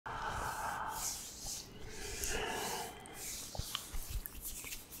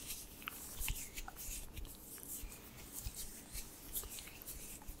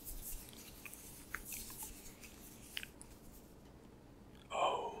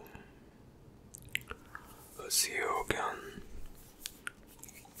See you again.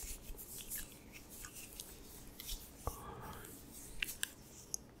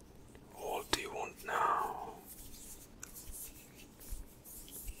 What do you want now?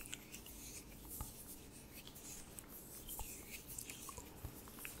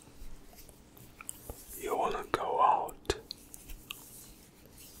 You wanna go out?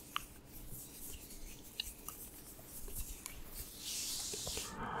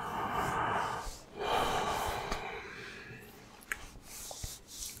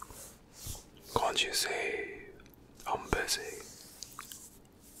 Can't you see I'm busy?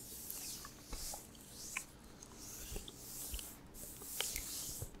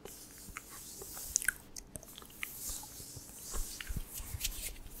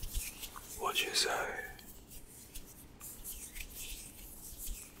 What'd you say?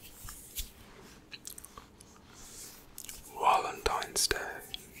 Valentines Day.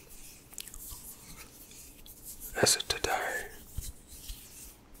 Is it today?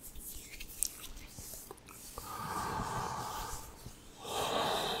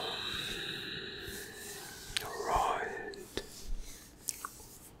 Right.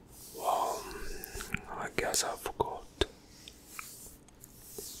 Well, I guess I forgot.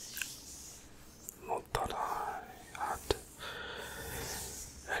 Not that I had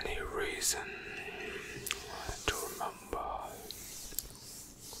any reason to remember.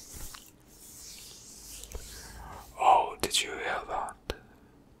 Oh, did you hear that?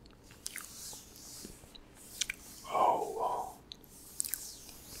 Oh, well.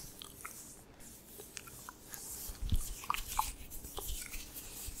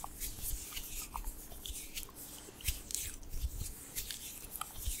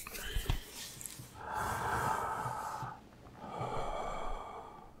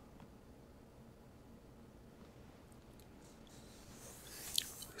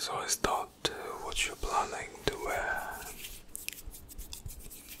 So is that what you're planning to wear?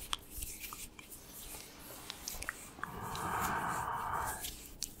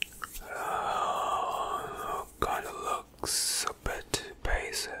 Kinda looks a bit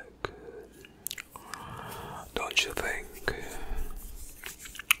basic, don't you think?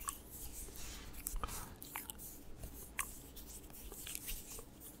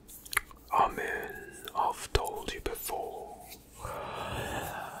 I mean, I've told you before,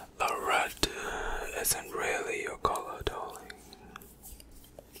 the red isn't really your color, darling.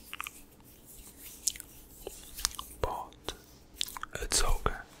 But it's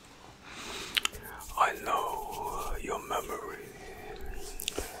okay. I know your memory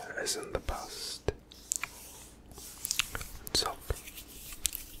is in the past. It's okay.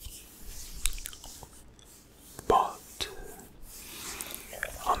 But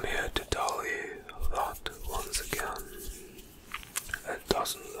I'm here to tell you that once again, it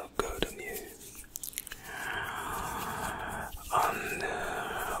doesn't look good on you. And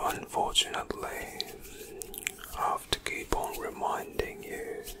unfortunately, I have to keep on reminding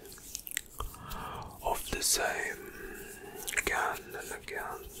you of the same again and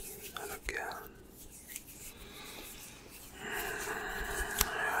again and again.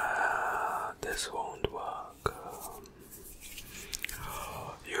 This won't work.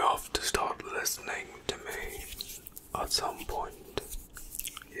 You have to start listening to me at some point,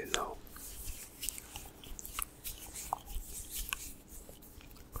 you know.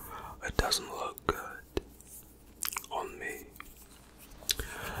 It doesn't look good on me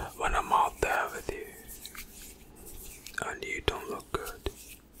when I'm out there with you and you don't look good.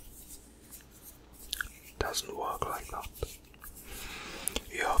 It doesn't work like that.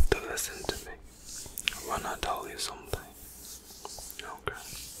 You have to listen to me when I tell you something. Okay.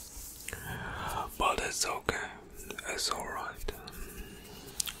 But it's okay. It's alright.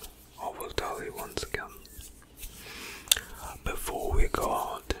 I will tell you once again. Before we go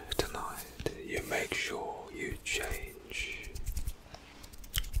out tonight, you make sure you change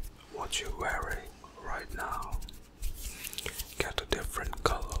what you're wearing right now. Get a different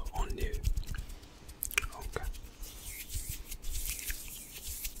color on you. Okay.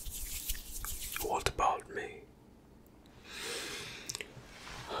 What about me?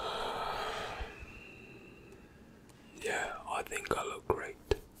 Yeah, I think I look great.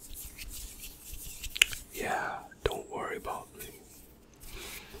 Yeah, don't worry about me.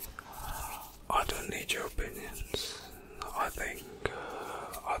 I don't need your opinions. I think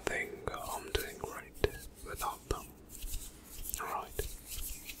I'm doing great without them. Alright.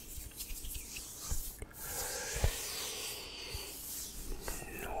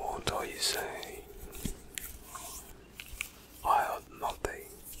 What are you saying? I heard nothing.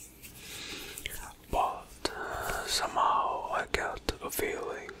 But somehow I get a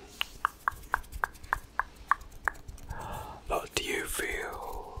feeling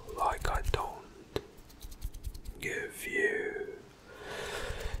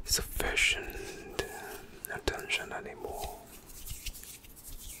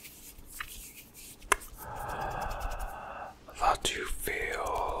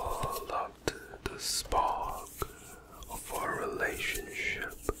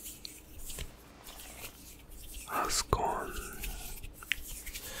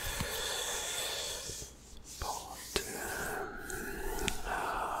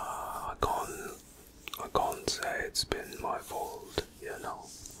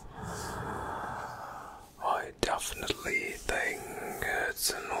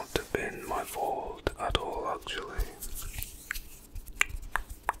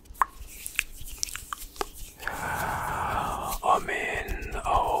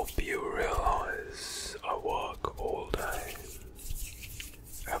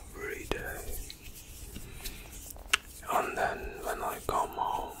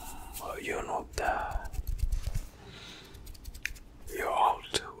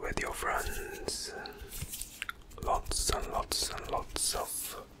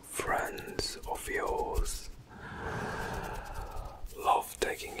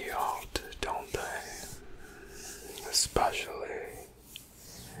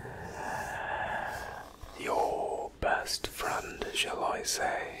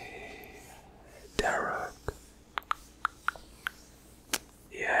Derek.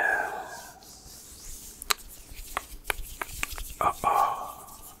 Yeah.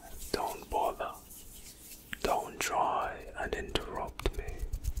 Don't bother. Don't try and interrupt me.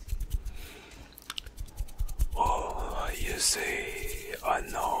 Well, you see, I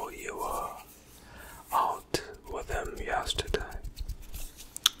know you were out with him yesterday.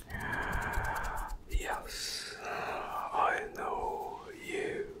 Yes, I know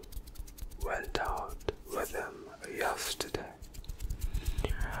you went out with him yesterday.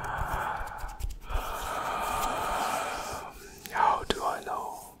 How do I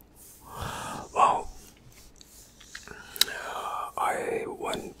know? Well, I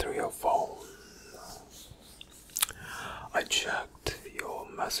went through your phone. I checked your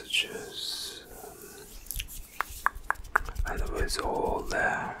messages, and it was all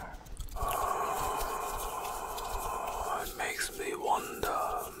there. It makes me wonder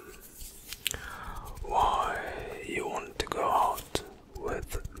why you want to go out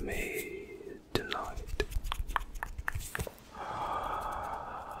with me tonight.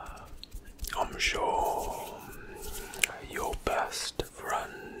 I'm sure your best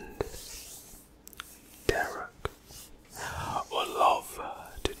friend, Derek, would love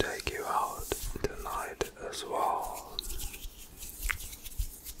to take you out tonight as well.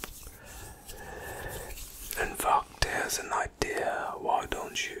 In fact, here's an idea. Why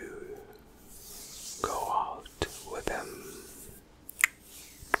don't you go out with him?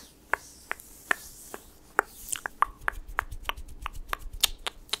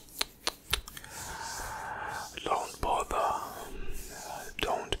 Don't bother.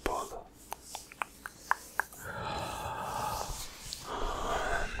 Don't bother.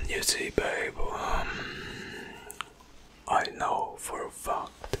 You see, babe, I know for a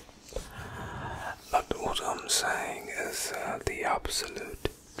fact that what I'm saying is the absolute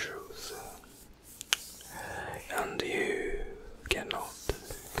truth, and you cannot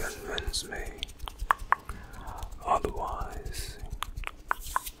convince me otherwise.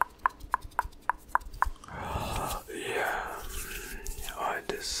 Yeah, I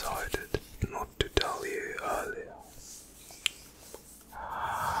decided not to tell you earlier.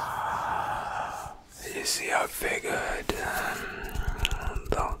 You see, I figured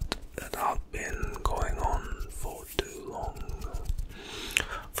that it had been going on for too long,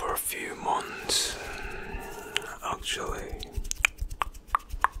 for a few months, actually.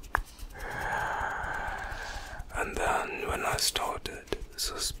 And then when I started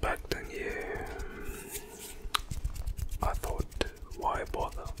suspecting you, I thought, why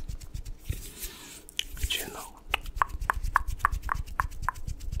bother? But you know,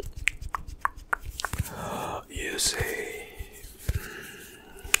 you see,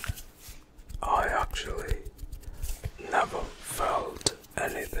 I actually never felt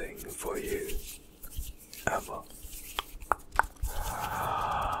anything for you, ever.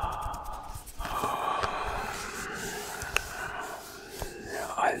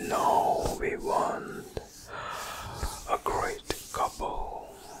 I know we weren't a great couple.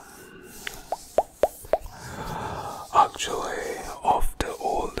 Actually, after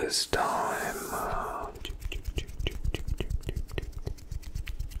all this time,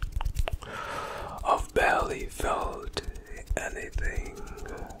 I've barely felt anything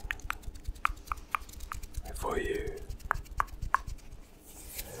for you.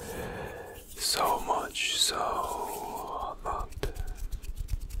 So much so that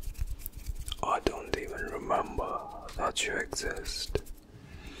I don't even remember that you exist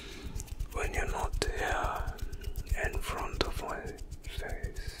when you're not here in front of my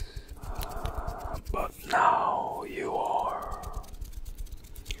face. But now you are.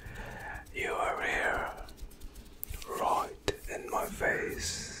 You are here, right in my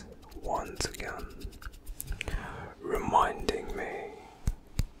face, once again, reminding me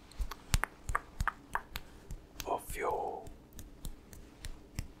of your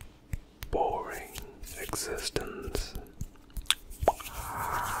boring existence.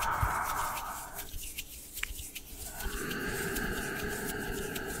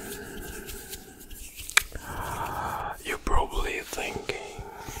 You're probably thinking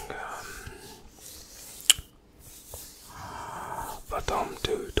that I'm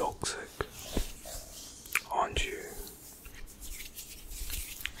too toxic, aren't you?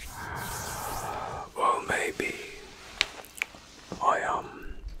 Well, maybe I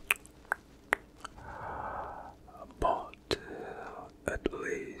am, but at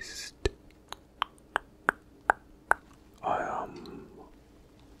least I am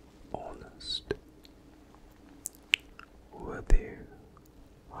honest with you.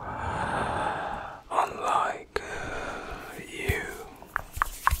 Unlike you,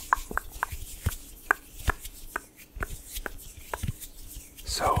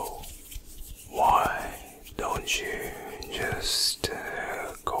 So, why don't you just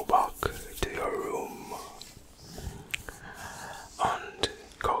go back to your room and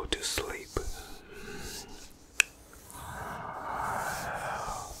go to sleep?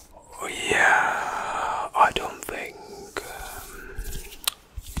 Yeah, I don't think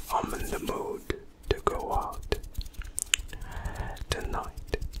I'm in the mood to go out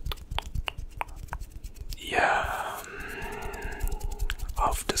tonight. Yeah,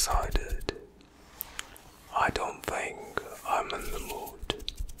 I've decided I don't think I'm in the mood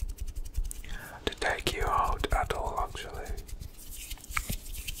to take you out at all, actually.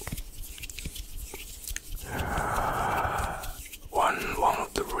 One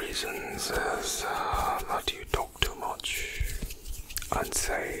of the reasons is that you talk too much and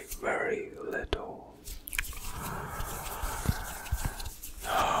say very little.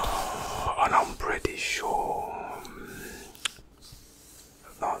 And I'm pretty sure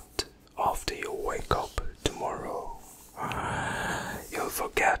that after you wake up tomorrow, you'll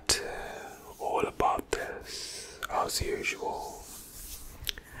forget all about this as usual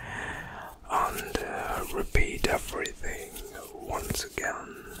and repeat everything once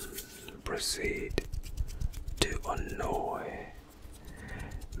again. Proceed to annoy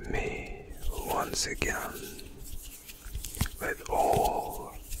me once again with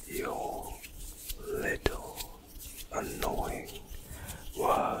all your little annoying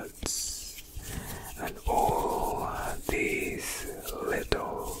words and all these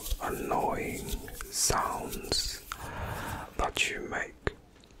little annoying sounds that you make.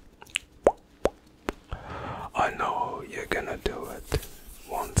 I know you're gonna do it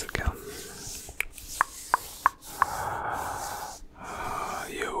once again.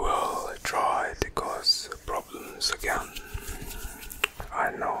 You will try to cause problems again.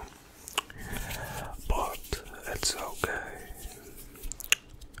 I know. But it's okay.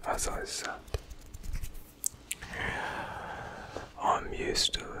 As I said, I'm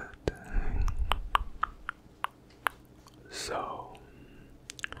used to it. So,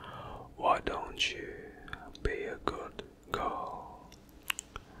 why don't you be a good girl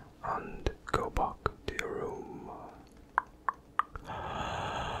and go back to your room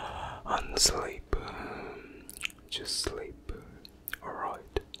and sleep? Just sleep,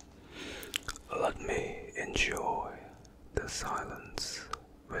 alright? Let me enjoy the silence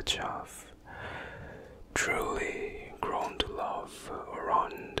which I've truly grown to love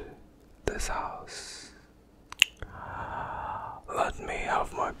around this house. Let me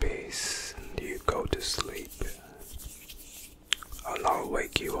have my peace and you go to sleep, and I'll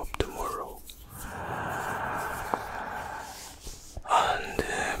wake you up tomorrow, and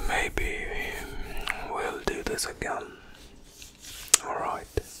maybe we'll do this again.